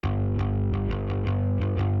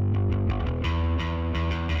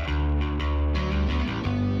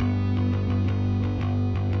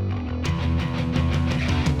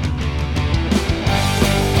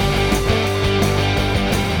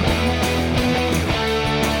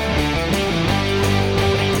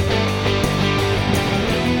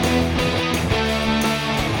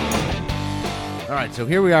right, so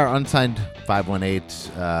here we are,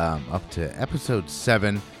 Unsigned518, up to episode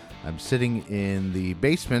 7. I'm sitting in the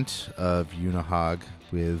basement of Unihog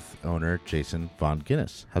with owner Jasen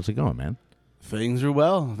VonGuinness. How's it going, man? Things are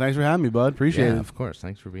well. Thanks for having me, bud. Appreciate it. Of course.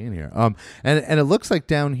 Thanks for being here. And it looks like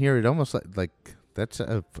down here, it almost like that's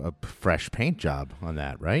a fresh paint job on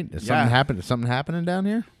that, right? Is something happening down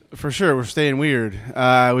here? For sure. We're staying weird.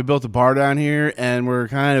 We built a bar down here, and we're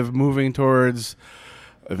kind of moving towards,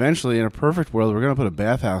 eventually, in a perfect world, we're going to put a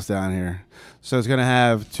bathhouse down here. So it's going to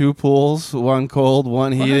have 2 pools, one cold,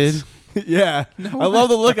 one heated. Yeah. I love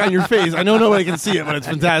the look on your face. I know nobody can see it, but it's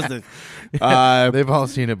fantastic. They've all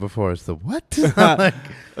seen it before. It's the what?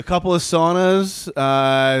 A couple of saunas,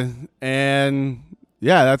 and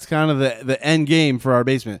yeah, that's kind of the end game for our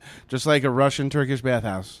basement. Just like a Russian Turkish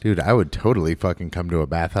bathhouse. Dude, I would totally fucking come to a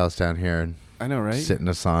bathhouse down here and I know, right? sit in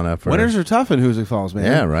a sauna. Winters are tough in Hoosick Falls, man.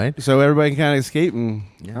 Yeah, right. So everybody can kind of escape and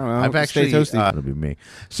I don't know. I've actually stay toasty. That'll be me.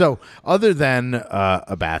 So other than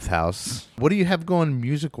a bathhouse, what do you have going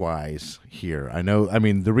music wise here? I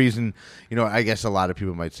mean, the reason, I guess a lot of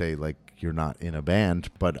people might say like you're not in a band,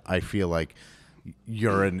 but I feel like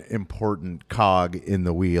you're an important cog in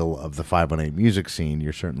the wheel of the 518 music scene.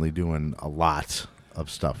 You're certainly doing a lot of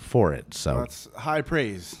stuff for it. So that's high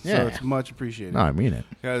praise. Yeah. So it's much appreciated. No, I mean it.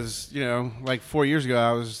 Because, like 4 years ago,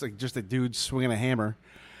 I was like just a dude swinging a hammer.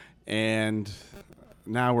 And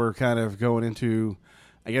now we're kind of going into,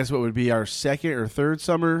 I guess, what would be our second or third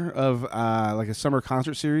summer of like a summer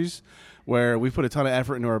concert series where we put a ton of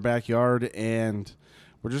effort into our backyard and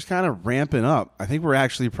we're just kind of ramping up. I think we're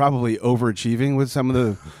actually probably overachieving with some of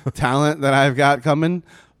the talent that I've got coming.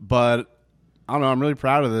 But I don't know. I'm really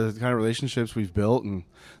proud of the kind of relationships we've built and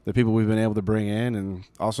the people we've been able to bring in, and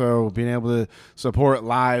also being able to support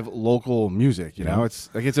live local music.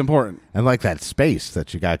 It's important. And like that space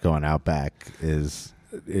that you got going out back is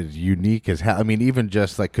unique as hell. I mean, even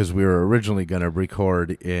just like because we were originally going to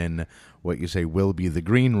record in what you say will be the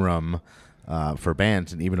green room for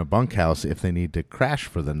bands and even a bunkhouse if they need to crash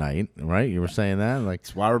for the night, right? You were saying that, like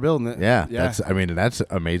that's why we're building it. Yeah. That's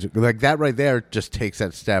amazing. Like that right there just takes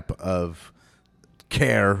that step of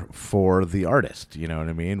care for the artist, you know what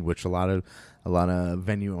I mean, which a lot of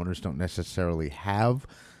venue owners don't necessarily have,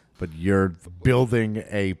 but you're building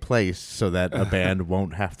a place so that a band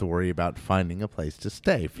won't have to worry about finding a place to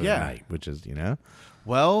stay for the night, which is,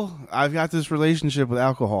 Well, I've got this relationship with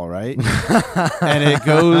alcohol, right? And it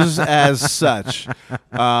goes as such.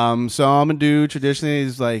 So I'm a dude traditionally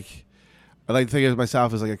is like, I like to think of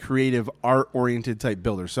myself as like a creative art-oriented type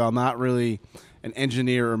builder. So I'm not really an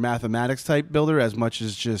engineer or mathematics type builder as much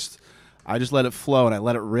as I just let it flow and I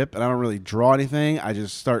let it rip and I don't really draw anything. I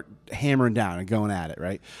just start hammering down and going at it,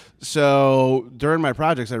 right? So during my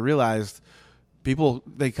projects, I realized people,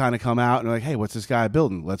 they kind of come out and are like, hey, what's this guy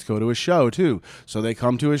building? Let's go to a show too. So they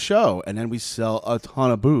come to a show and then we sell a ton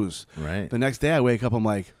of booze. Right. The next day I wake up, I'm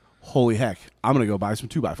like, holy heck, I'm going to go buy some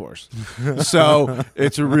 2x4s. So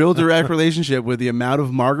it's a real direct relationship with the amount of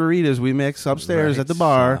margaritas we mix upstairs at the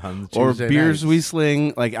bar or beers we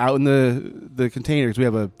sling like out in the containers. We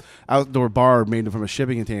have a outdoor bar made from a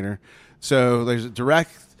shipping container. So there's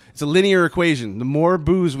it's a linear equation. The more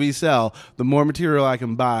booze we sell, the more material I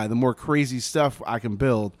can buy, the more crazy stuff I can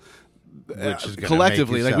build. Which is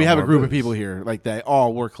collectively, like we have a group of people here, like they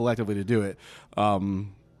all work collectively to do it.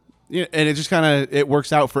 Yeah, and it just kind of it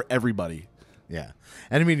works out for everybody. Yeah,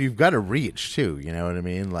 and I mean you've got to reach too. You know what I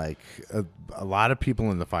mean? Like a lot of people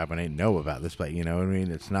in the 518 know about this, but you know what I mean.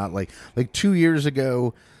 It's not like 2 years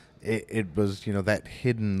ago. It was that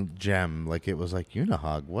hidden gem. Like it was like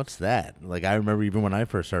Unihog. What's that? Like I remember even when I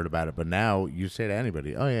first heard about it. But now you say to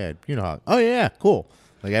anybody, "Oh yeah, Unihog. Oh yeah, cool."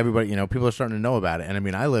 Like everybody, people are starting to know about it. And I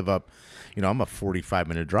mean, I live up. I'm a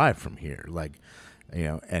 45-minute drive from here. Like,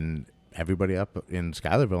 and everybody up in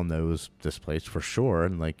Schuylerville knows this place for sure,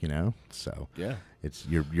 and so yeah, it's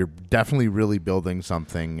you're definitely really building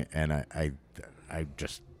something, and I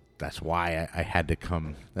just that's why I had to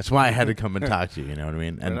come. That's why I had to come and talk to you. You know what I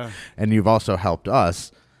mean? And you've also helped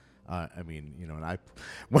us. I mean, and I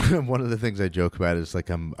one of the things I joke about is like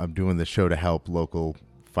I'm doing the show to help local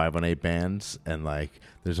 518 bands, and like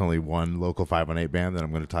there's only one local 518 band that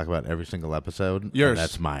I'm going to talk about every single episode. Yours. And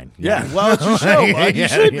that's mine. Yeah. Well, it's your show, bud. You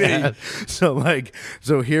should be.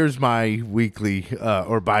 So here's my weekly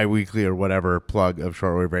or bi-weekly or whatever plug of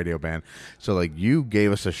Shortwave Radio Band. So like you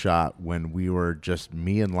gave us a shot when we were just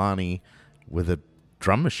me and Lonnie with a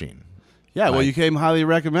drum machine. Yeah, well, you came highly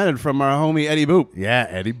recommended from our homie Eddie Boop. Yeah,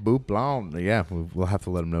 Eddie Boop Blonde. Yeah, we'll have to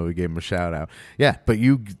let him know we gave him a shout out. Yeah, but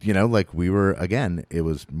like we were, again, it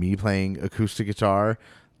was me playing acoustic guitar,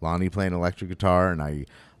 Lonnie playing electric guitar, and I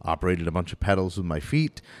operated a bunch of pedals with my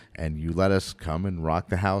feet, and you let us come and rock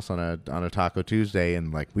the house on a Taco Tuesday.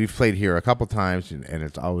 And like we've played here a couple times, and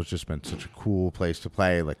it's always just been such a cool place to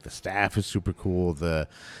play. Like the staff is super cool.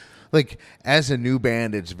 Like as a new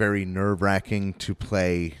band, it's very nerve-wracking to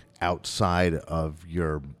play outside of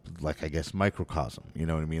your, like, I guess, microcosm. You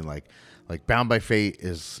know what I mean? Like Bound by Fate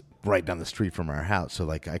is right down the street from our house, so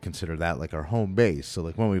like I consider that like our home base. So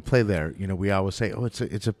like when we play there, you know, we always say, oh, it's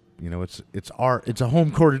a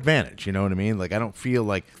home court advantage. You know what I mean? Like I don't feel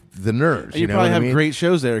like the nerves. You know probably what have I mean? great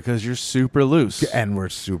shows there because you're super loose. And we're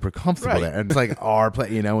super comfortable Right. there. And it's like our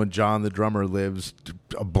play, you know, and John, the drummer, lives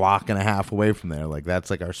a block and a half away from there. Like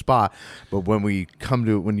that's like our spot. But when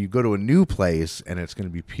you go to a new place and it's going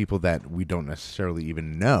to be people that we don't necessarily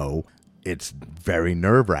even know, it's very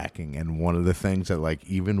nerve-wracking. And one of the things that, like,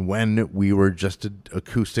 even when we were just an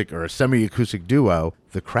acoustic or a semi-acoustic duo,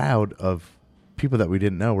 the crowd of people that we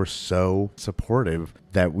didn't know were so supportive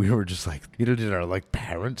that we were just like, you know, did our like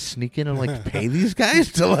parents sneak in and like pay these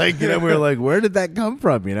guys to, like, you know, we were like, where did that come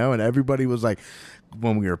from, you know? And everybody was like,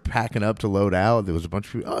 when we were packing up to load out, there was a bunch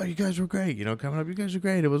of people, oh, you guys were great, you know, coming up, you guys are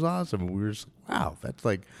great, it was awesome. And we were just like, wow, that's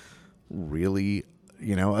like really,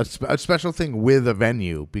 you know, a special thing with a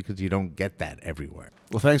venue, because you don't get that everywhere.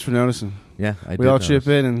 Well, thanks for noticing. Yeah, we all chip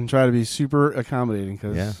in and try to be super accommodating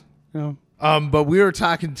because, you know. But we were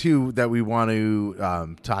talking too that we want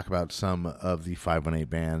to talk about some of the 518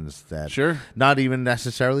 bands that, Sure, not even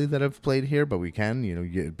necessarily that have played here, but we can. You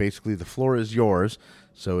know, basically the floor is yours.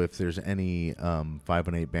 So if there's any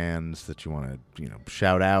 518 bands that you want to, you know,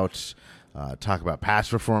 shout out, talk about past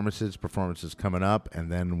performances coming up,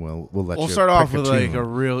 and then we'll let you. We'll start off with like tune. a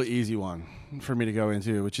real easy one for me to go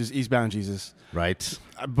into, which is Eastbound Jesus. Right.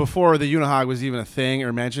 Before the Unihog was even a thing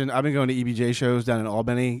or mentioned, I've been going to EBJ shows down in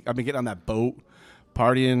Albany. I've been getting on that boat,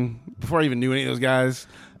 partying before I even knew any of those guys.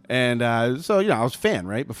 And so, you know, I was a fan,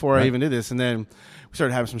 right, before I even did this. And then we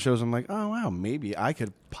started having some shows. I'm like, oh, wow, maybe I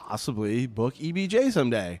could possibly book EBJ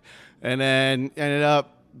someday. And then ended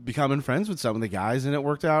up becoming friends with some of the guys, and it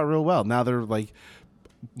worked out real well. Now they're like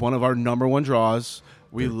one of our number one draws.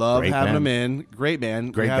 We love having them in. Great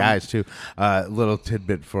band. Great guys, too. Little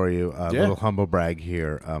tidbit for you. Little humble brag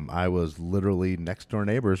here. I was literally next door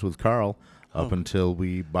neighbors with Carl up until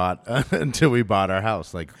we bought our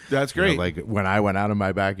house. Like, that's great. You know, like when I went out in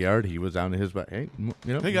my backyard, he was out in his back. Hey, you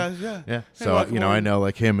know, hey guys, yeah. Hey, so you know, I know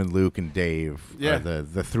like him and Luke and Dave are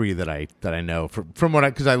the three that I know from what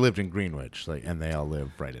because I lived in Greenwich, like, and they all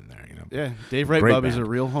live right in there. You know. Yeah, Dave Wright is a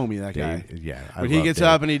real homie. That Dave, guy. Yeah. When he gets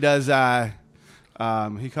up and he does,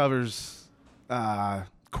 he covers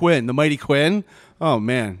Quinn, the Mighty Quinn. Oh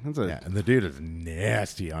man, and the dude is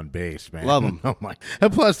nasty on bass, man. Love him. Oh my!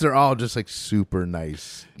 And plus, they're all just like super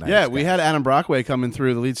nice yeah, guys. we had Adam Brockway coming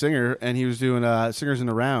through, the lead singer, and he was doing singers and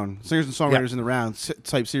songwriters in the round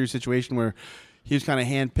type series situation where he was kind of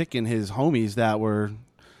hand picking his homies that were,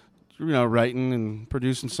 you know, writing and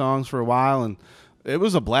producing songs for a while, and it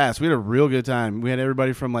was a blast. We had a real good time. We had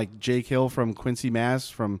everybody from like Jake Hill from Quincy,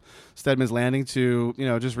 Mass, from Stedman's Landing to, you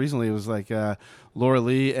know, just recently it was like Laura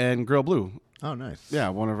Lee and Girl Blue. Oh, nice. Yeah,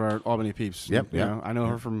 one of our Albany peeps. Yep. You know, I know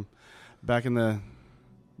her from back in the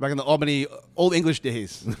Albany Old English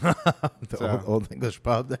days. the old English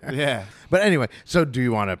pub there. Yeah. But anyway, so do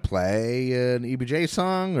you want to play an EBJ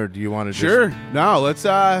song, or do you want to? Sure. No, let's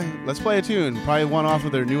play a tune. Probably one off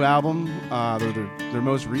of their new album, their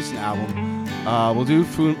most recent album. We'll do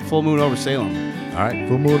Full Moon Over Salem. All right,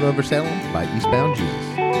 Full Moon Over Salem by Eastbound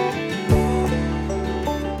Jesus.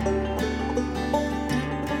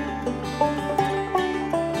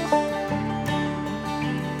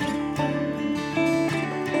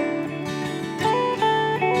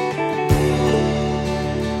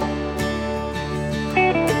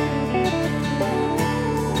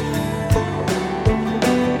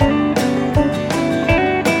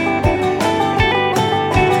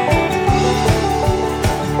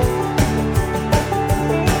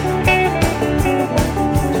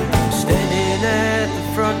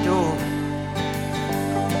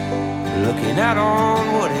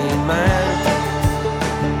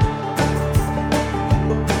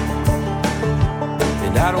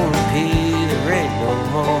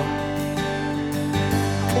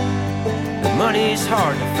 Money's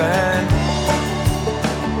hard to find.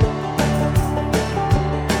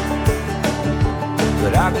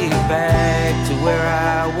 But I'll get back to where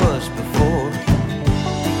I was before.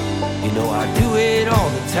 You know I do it all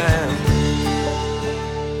the time.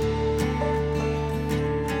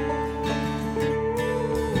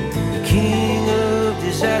 The king of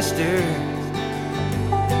disaster.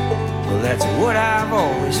 Well, that's what I've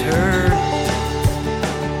always heard.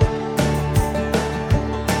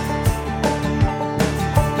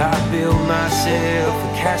 myself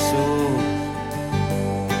a castle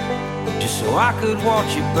just so I could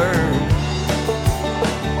watch it burn.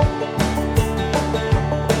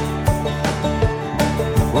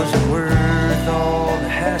 Wasn't worth all the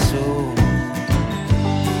hassle,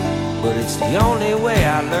 but it's the only way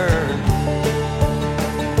I learn.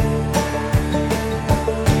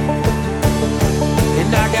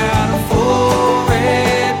 And I got a full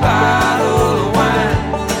red bottle of wine,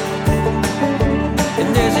 and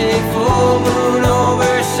there's a full moon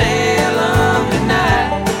over Salem tonight,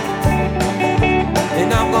 and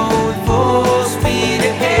I'm going full speed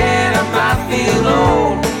ahead. I might feel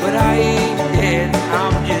old, but I ain't dead.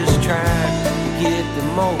 I'm just trying to get the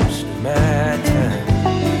most of my time.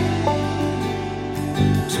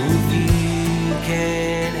 So if you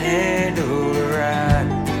can handle the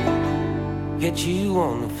ride, get you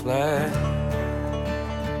on the fly.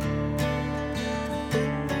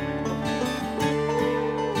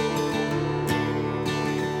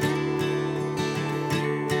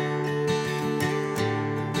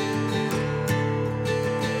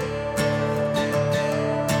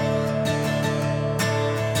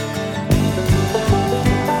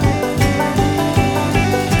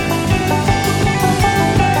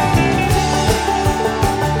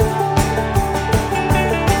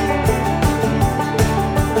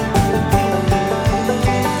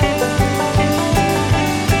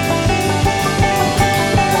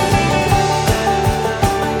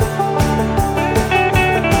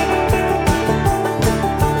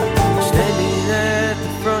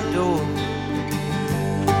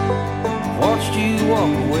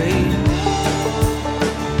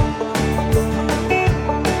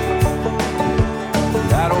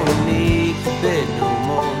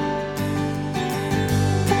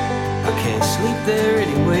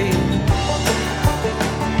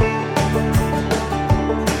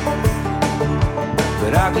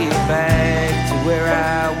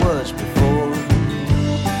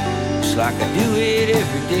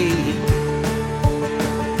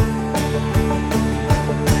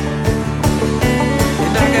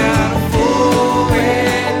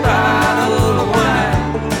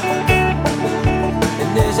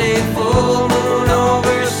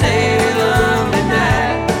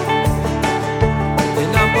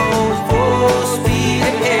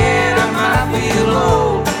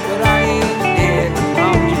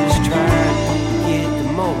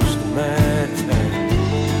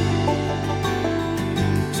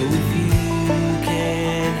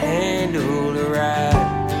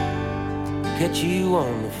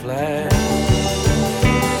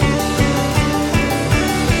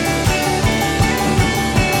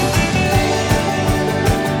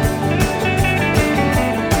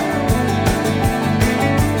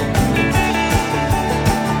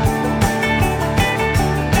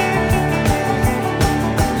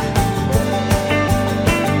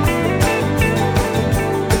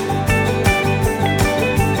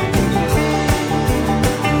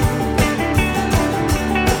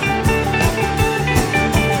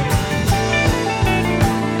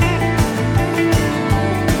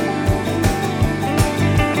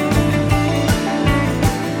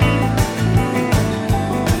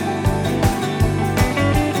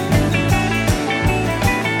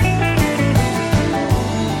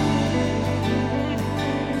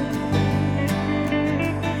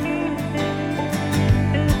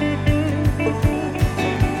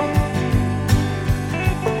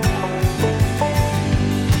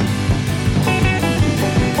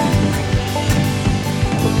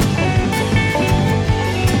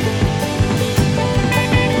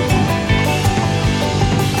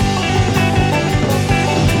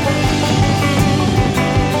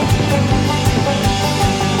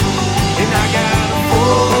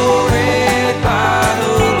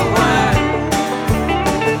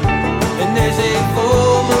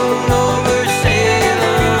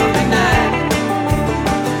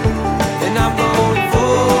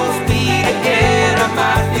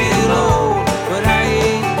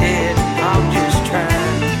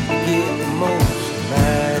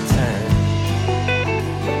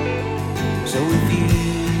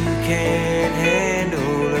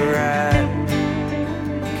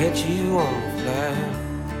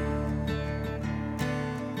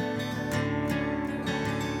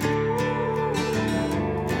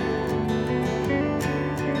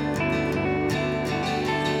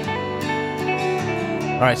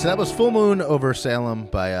 All right, so that was Full Moon Over Salem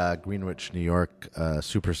by Greenwich, New York,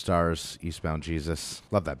 Superstars, Eastbound Jesus.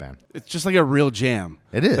 Love that band. It's just like a real jam.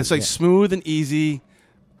 It is. It's like smooth and easy.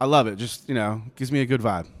 I love it. Just, gives me a good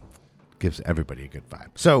vibe. Gives everybody a good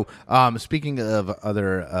vibe. So, speaking of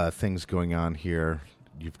other things going on here,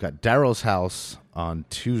 you've got Darryl's house on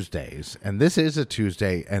Tuesdays, and this is a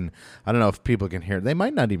Tuesday, and I don't know if people can hear it. They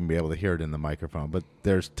might not even be able to hear it in the microphone, but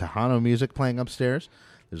there's Tejano music playing upstairs.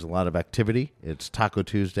 There's a lot of activity. It's Taco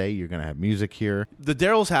Tuesday. You're going to have music here. The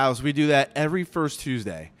Darryl's house, we do that every first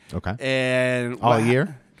Tuesday. Okay. And All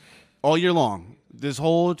year? All year long. This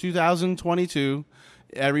whole 2022,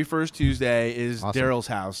 every first Tuesday is Awesome. Darryl's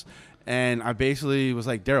house. And I basically was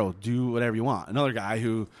like, Darryl, do whatever you want. Another guy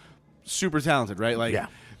who super talented, right? Like, Yeah.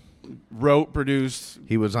 wrote, produced.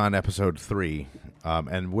 He was on episode 3,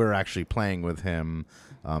 and we're actually playing with him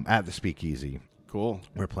at the Speakeasy. Cool.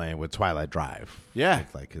 We're playing with Twilight Drive. Yeah.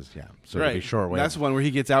 Like his, yeah. So Right. to be short, That's the one where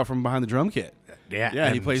he gets out from behind the drum kit. Yeah. Yeah,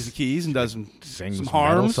 he and plays the keys and does sings some metal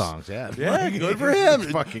harms. songs. Yeah. Yeah, good for him.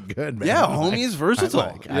 It's fucking good, man. Yeah, homie is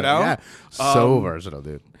versatile, you know? Yeah. So versatile,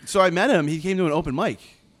 dude. So I met him. He came to an open mic.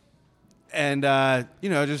 And,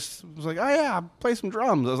 just was like, oh, yeah, I'll play some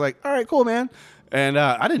drums. I was like, all right, cool, man. And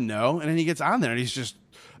I didn't know. And then he gets on there, and he's just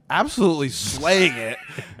absolutely slaying it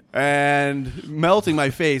and melting my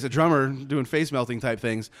face. A drummer doing face melting type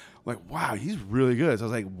things. I'm like, wow, he's really good. So I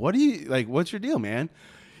was like, what's your deal, man?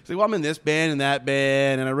 He's like, well, I'm in this band and that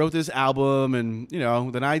band, and I wrote this album, and,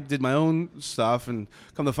 then I did my own stuff, and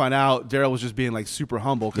come to find out, Darryl was just being, like, super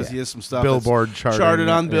humble because he has some stuff Billboard that's charting, charted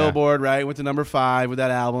on yeah. Billboard, right? Went to number 5 with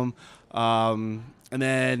that album. And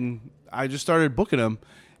then I just started booking him,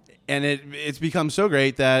 and it's become so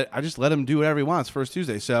great that I just let him do whatever he wants first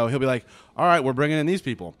Tuesday. So he'll be like, all right, we're bringing in these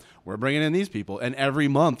people. We're bringing in these people. And every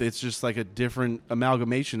month it's just like a different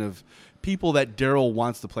amalgamation of people that Darryl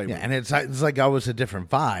wants to play Yeah, with. and it's like always a different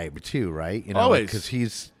vibe too, right? Always. Because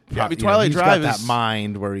he's Yeah, I mean, Twilight he's Drive got is- that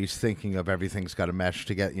mind where he's thinking of everything's got to mesh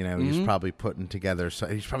together. He's Mm-hmm. probably putting together. So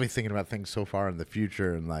he's probably thinking about things so far in the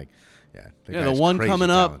future, and like, the the guy's one crazy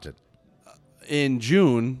coming up talented. in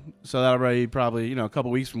June, so that'll be probably a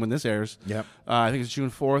couple weeks from when this airs. Yep. I think it's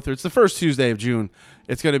June 4th, or it's the first Tuesday of June.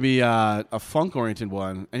 It's going to be a funk-oriented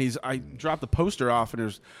one, and I dropped the poster off, and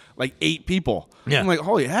there's like 8 people. Yeah. I'm like,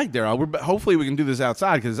 holy heck, Darryl! Hopefully we can do this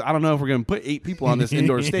outside because I don't know if we're going to put 8 people on this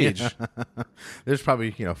indoor stage. There's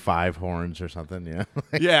probably 5 horns or something. Yeah.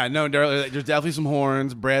 Yeah, no, Darryl, there's definitely some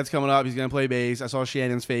horns. Brad's coming up; he's going to play bass. I saw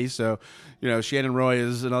Shannon's face, so Shannon Roy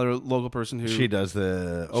is another local person who She does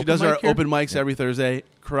the. She does our mic here? open mics every Thursday.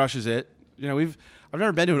 Crushes it. I've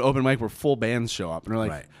never been to an open mic where full bands show up and they're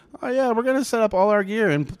like, Right. oh yeah, we're gonna set up all our gear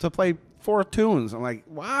and to play 4 tunes. I'm like,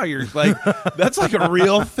 wow, you're like, that's like a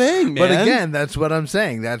real thing, man. But again, that's what I'm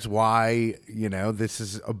saying. That's why this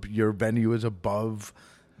is your venue is above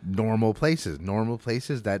normal places. Normal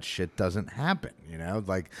places, that shit doesn't happen.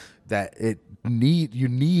 Like that. You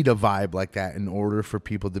need a vibe like that in order for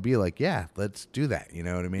people to be like, yeah, let's do that. You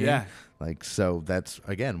know what I mean? Yeah. Like, so that's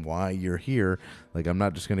again why you're here. Like, I'm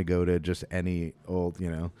not just going to go to just any old,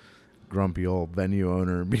 grumpy old venue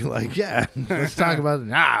owner and be like, yeah, let's talk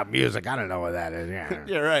about music. I don't know what that is. Yeah.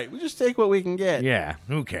 yeah, right. We just take what we can get. Yeah.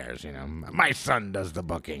 Who cares? My son does the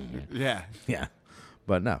booking. Yeah. Yeah.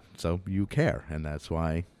 But no, so you care, and that's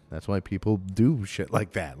why people do shit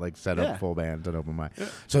like that, like set up Yeah. full bands and open mic.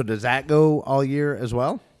 So does that go all year as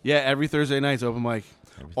well? Yeah, every Thursday night's open mic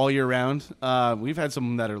all year round. We've had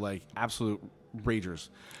some that are like absolute ragers.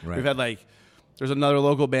 Right. We've had there's another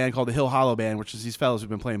local band called the Hill Hollow Band, which is these fellows who've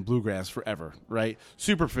been playing bluegrass forever, right?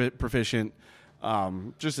 Super proficient,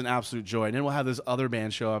 just an absolute joy. And then we'll have this other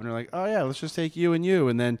band show up, and they're like, oh yeah, let's just take you,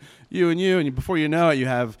 and then you, and before you know it, you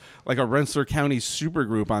have like a Rensselaer County super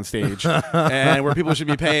group on stage, and where people should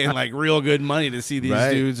be paying like real good money to see these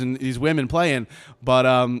Right. dudes and these women playing.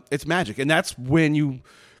 But it's magic, and that's when you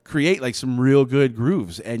create like some real good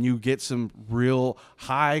grooves and you get some real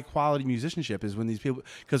high quality musicianship is when these people,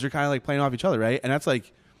 because they're kind of like playing off each other, right? And that's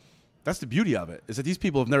the beauty of it, is that these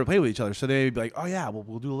people have never played with each other, so they'd be like, oh yeah, well,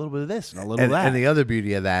 we'll do a little bit of this and a little of that. And the other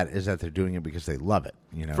beauty of that is that they're doing it because they love it.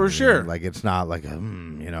 For sure. Like, it's not like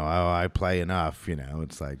I play enough.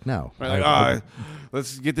 It's like, no. Right, like,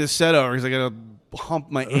 let's get this set over because I got to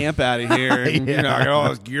hump my amp out of here. And, Yeah. I got all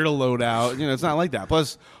this gear to load out. It's not like that.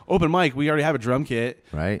 Plus, open mic, we already have a drum kit,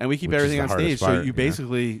 Right. and we keep Which is everything the on hardest stage. So part, you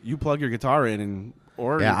basically you plug your guitar in and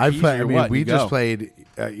I've played. We just go. played.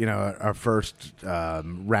 Our first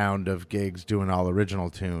round of gigs doing all original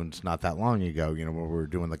tunes not that long ago. Where we were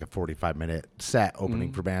doing like a 45-minute set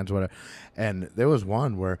opening for bands, whatever. And there was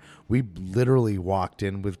one where we literally walked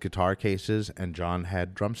in with guitar cases, and John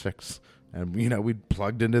had drumsticks. And, we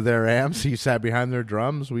plugged into their amps. He sat behind their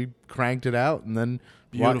drums. We cranked it out. And then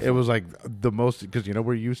Beautiful. it was like the most, because,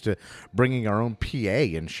 we're used to bringing our own PA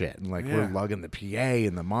and shit. And like we're lugging the PA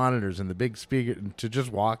and the monitors and the big speaker. To just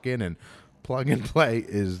walk in and plug and play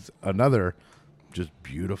is another just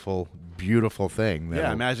beautiful beautiful thing.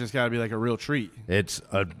 Yeah, I imagine it's got to be like a real treat.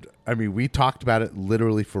 I mean, we talked about it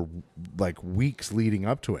literally for like weeks leading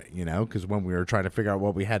up to it, you know, because when we were trying to figure out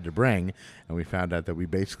what we had to bring and we found out that we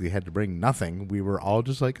basically had to bring nothing, we were all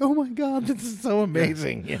just like, oh my God, this is so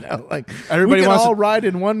amazing. You know, like everybody we can wants all to ride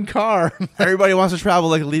in one car. Everybody wants to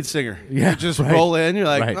travel like a lead singer. Yeah, You just right. roll in, you're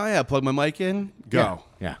like, Right. oh yeah, plug my mic in, go.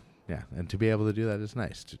 Yeah. And to be able to do that is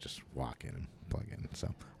nice, to just walk in and plug in.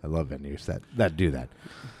 So I love venues that do that.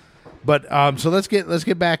 But so let's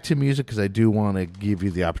get back to music, because I do want to give you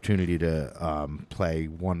the opportunity to play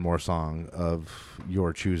one more song of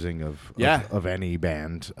your choosing of any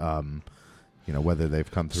band, you know, whether they've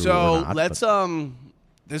come through. So or not, let's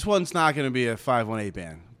this one's not going to be a 518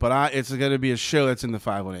 band, but it's going to be a show that's in the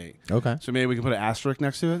 518. Okay. So maybe we can put an asterisk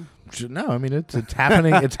next to it. No, I mean it's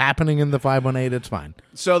happening. It's happening in the 518. It's fine.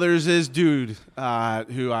 So there's this dude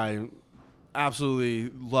who I absolutely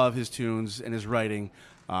love his tunes and his writing.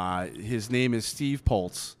 His name is Steve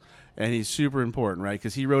Poltz, and he's super important, right?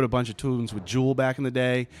 Because he wrote a bunch of tunes with Jewel back in the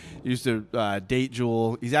day. He used to date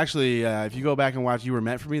Jewel. He's actually, if you go back and watch You Were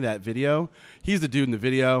Meant For Me, that video, he's the dude in the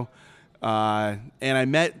video. And I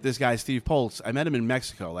met this guy, Steve Poltz. I met him in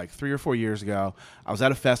Mexico like 3 or 4 years ago. I was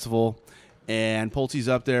at a festival, and Poltzy's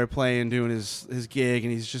up there playing, doing his gig,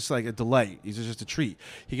 and he's just like a delight. He's just a treat.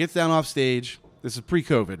 He gets down off stage. This is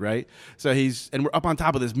pre-COVID, right? So we're up on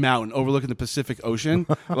top of this mountain overlooking the Pacific Ocean.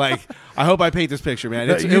 Like, I hope I paint this picture, man.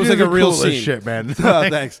 It was like a real scene. Shit, man.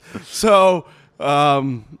 Thanks. So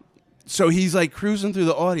he's like cruising through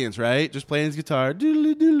the audience, right? Just playing his guitar,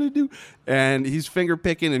 doodly doodly doo, and he's finger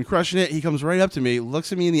picking and crushing it. He comes right up to me,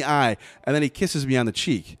 looks at me in the eye, and then he kisses me on the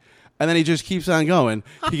cheek. And then he just keeps on going.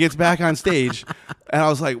 He gets back on stage, and I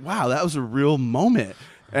was like, wow, that was a real moment.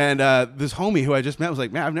 And this homie who I just met was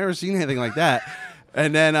like, man, I've never seen anything like that.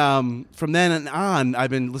 And then from then on, I've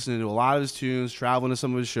been listening to a lot of his tunes, traveling to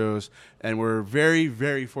some of his shows, and we're very,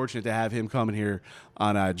 very fortunate to have him coming here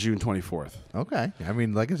on June 24th. Okay. I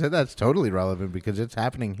mean, like I said, that's totally relevant because it's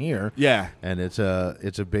happening here. Yeah. And it's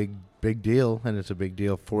a big deal, and it's a big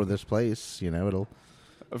deal for this place. You know, it'll...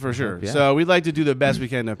 For sure. Yeah. So we'd like to do the best we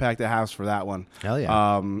can to pack the house for that one. Hell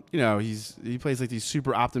yeah. You know, he plays like these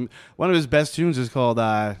super One of his best tunes is called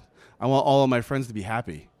I Want All of My Friends to Be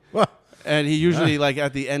Happy. And he usually, like,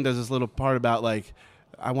 at the end does this little part about, like,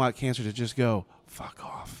 I want cancer to just go, fuck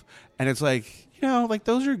off. And it's like, you know, like,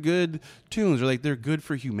 those are good tunes. Or, like, they're good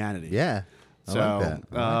for humanity. Yeah. I like that.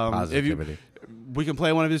 I like positivity. We can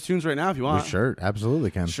play one of his tunes right now if you want. Sure,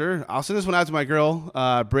 absolutely can. Sure. I'll send this one out to my girl,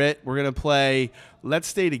 Britt. We're going to play Let's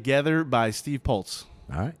Stay Together by Steve Poltz.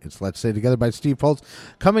 All right. It's Let's Stay Together by Steve Poltz.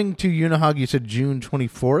 Coming to Unihog, you said June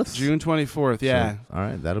 24th? June 24th, yeah. So, all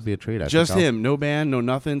right. That'll be a treat. Just him. No band, no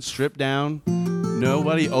nothing. Stripped down.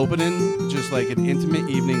 Nobody opening. Just like an intimate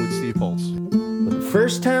evening with Steve Poltz. Well, the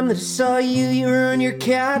first time that I saw you, you were on your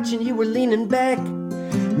couch and you were leaning back.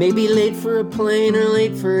 Maybe late for a plane or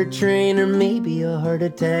late for a train or maybe a heart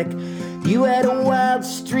attack. You had a wild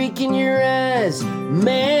streak in your eyes.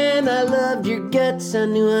 Man, I loved your guts. I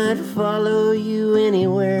knew I'd follow you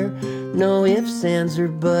anywhere. No ifs, ands, or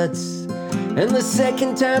buts. And the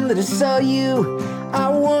second time that I saw you, I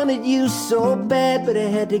wanted you so bad, but I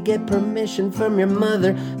had to get permission from your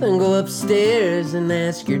mother, then go upstairs and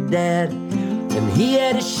ask your dad. And he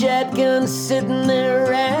had a shotgun sitting there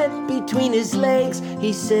right between his legs.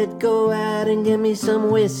 He said, go out and get me some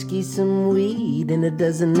whiskey, some weed, and a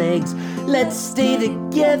dozen eggs. Let's stay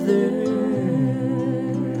together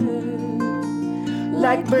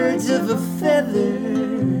like birds of a feather.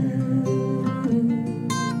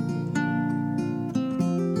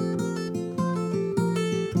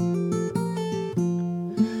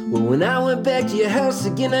 Well, when I went back to your house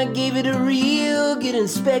again, I gave it a real good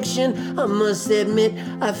inspection. I must admit,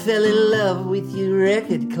 I fell in love with your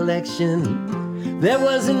record collection. There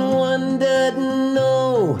wasn't one dud,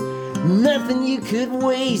 no, nothing you could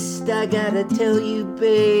waste. I gotta tell you,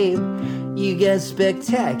 babe, you got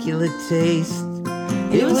spectacular taste.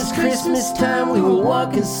 It was Christmas time, we were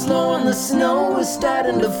walking slow and the snow was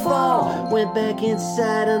starting to fall. Went back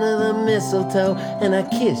inside under the mistletoe and I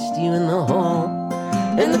kissed you in the hall.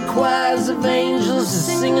 And the choirs of angels are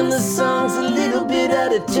singing the songs a little bit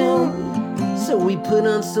out of tune. So we put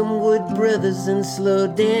on some Wood Brothers and slow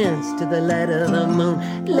dance to the light of the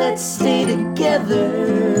moon. Let's stay together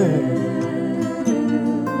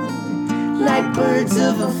like birds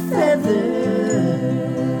of a feather.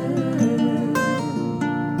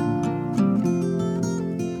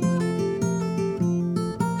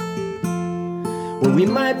 Well, we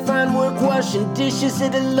might find work washing dishes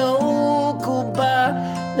at a local bar.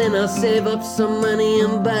 Then I'll save up some money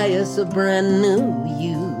and buy us a brand new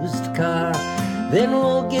used car. Then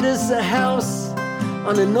we'll get us a house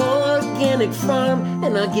on an organic farm,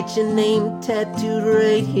 and I'll get your name tattooed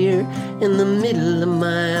right here in the middle of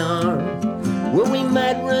my arm. Well, we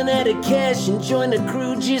might run out of cash and join a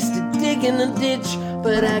crew just to dig in a ditch,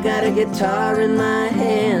 but I got a guitar in my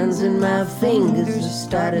hands and my fingers are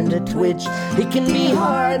starting to twitch. It can be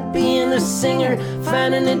hard being a singer,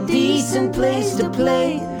 finding a decent place to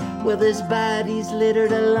play. Well, there's bodies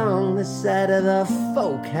littered along the side of the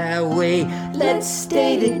folk highway. Let's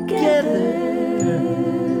stay together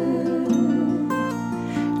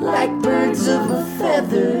like birds of a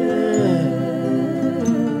feather.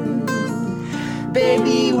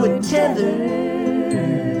 Baby, we're tethered.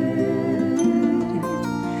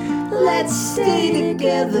 Let's stay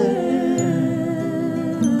together.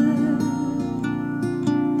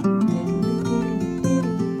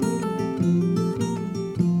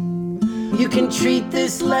 You can treat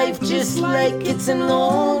this life just like it's an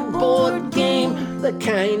old board game, the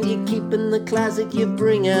kind you keep in the closet you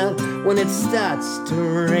bring out when it starts to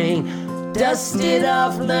rain. Dust it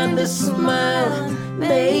off, learn to smile,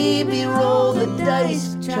 maybe roll the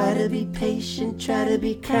dice. Try to be patient, try to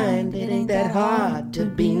be kind, it ain't that hard to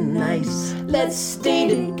be nice. Let's stay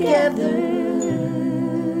together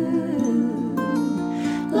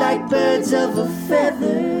like birds of a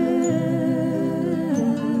feather.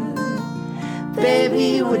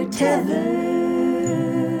 Baby, we're tethered.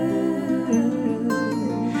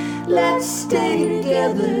 Let's stay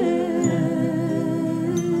together.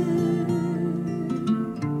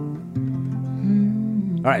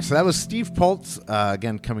 All right, so that was Steve Poltz,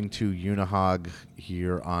 again, coming to Unihog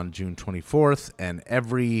here on June 24th. And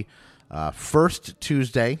every first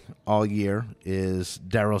Tuesday all year is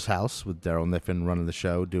Darryl's house, with Darryl Niffin running the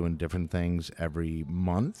show, doing different things every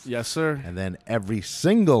month. Yes, sir. And then every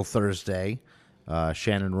single Thursday,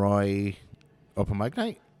 Shannon Roy open mic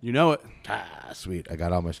night. You know it. Sweet. I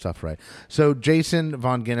got all my stuff right. So, Jasen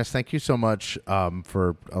VonGuinness, thank you so much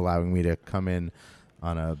for allowing me to come in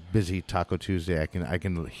on a busy Taco Tuesday. I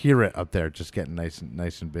can hear it up there, just getting nice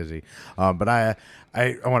and busy. But I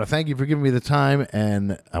want to thank you for giving me the time,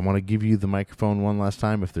 and I want to give you the microphone one last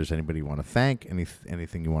time. If there's anybody you want to thank,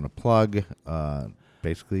 anything you want to plug,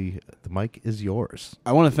 basically the mic is yours.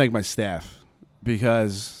 I want to thank my staff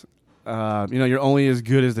because you're only as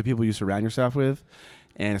good as the people you surround yourself with,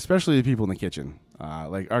 and especially the people in the kitchen.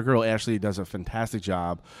 Like our girl Ashley does a fantastic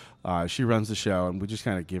job. She runs the show, and we just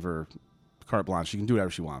kind of give her carte blanche. She can do whatever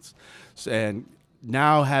she wants. And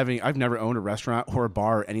now I've never owned a restaurant or a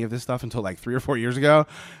bar or any of this stuff until like 3 or 4 years ago.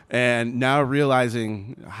 And now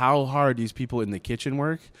realizing how hard these people in the kitchen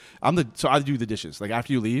work. So I do the dishes. Like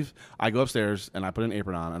after you leave, I go upstairs and I put an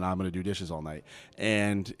apron on and I'm going to do dishes all night.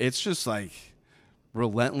 And it's just like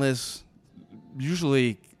relentless,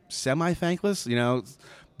 usually semi-thankless,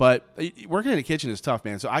 but working in a kitchen is tough,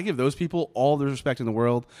 man. So I give those people all the respect in the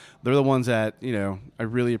world. They're the ones that, I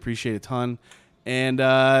really appreciate a ton. And,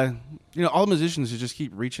 all the musicians who just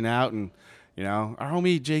keep reaching out. And, our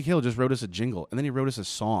homie Jake Hill just wrote us a jingle. And then he wrote us a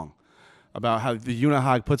song about how the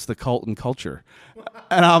Unihog puts the cult in culture.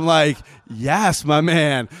 And I'm like, yes, my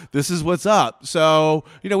man, this is what's up. So,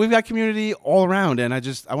 we've got community all around. And I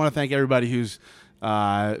want to thank everybody who's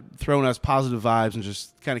throwing us positive vibes and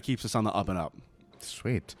just kind of keeps us on the up and up.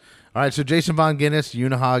 Sweet. All right, so Jasen VonGuinness,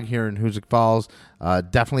 Unihog here in Hoosick Falls.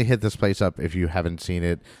 Definitely hit this place up if you haven't seen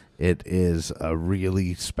it. It is a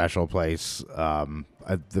really special place.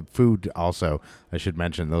 The food also, I should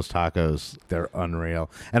mention, those tacos, they're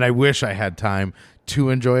unreal. And I wish I had time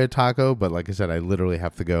to enjoy a taco, but like I said, I literally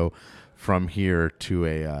have to go from here to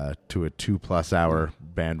a 2+ hour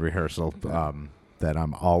band rehearsal that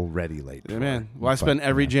I'm already late for. Man. Well, I spend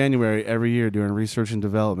every January, every year doing research and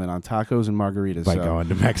development on tacos and margaritas. By going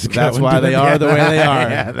to Mexico. That's why they are the way they are.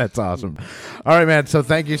 Yeah, that's awesome. All right, man. So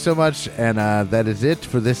thank you so much. And that is it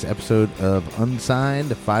for this episode of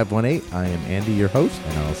Unsigned518. I am Andy, your host,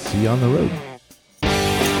 and I'll see you on the road.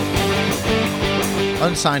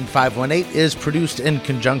 Unsigned518 is produced in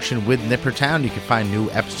conjunction with Nippertown. You can find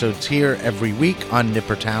new episodes here every week on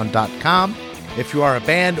nippertown.com. If you are a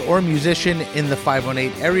band or musician in the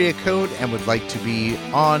 518 area code and would like to be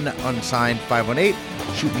on Unsigned 518,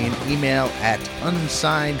 shoot me an email at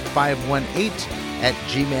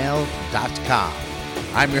unsigned518@gmail.com.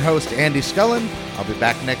 I'm your host, Andy Scullin. I'll be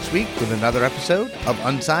back next week with another episode of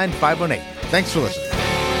Unsigned 518. Thanks for listening.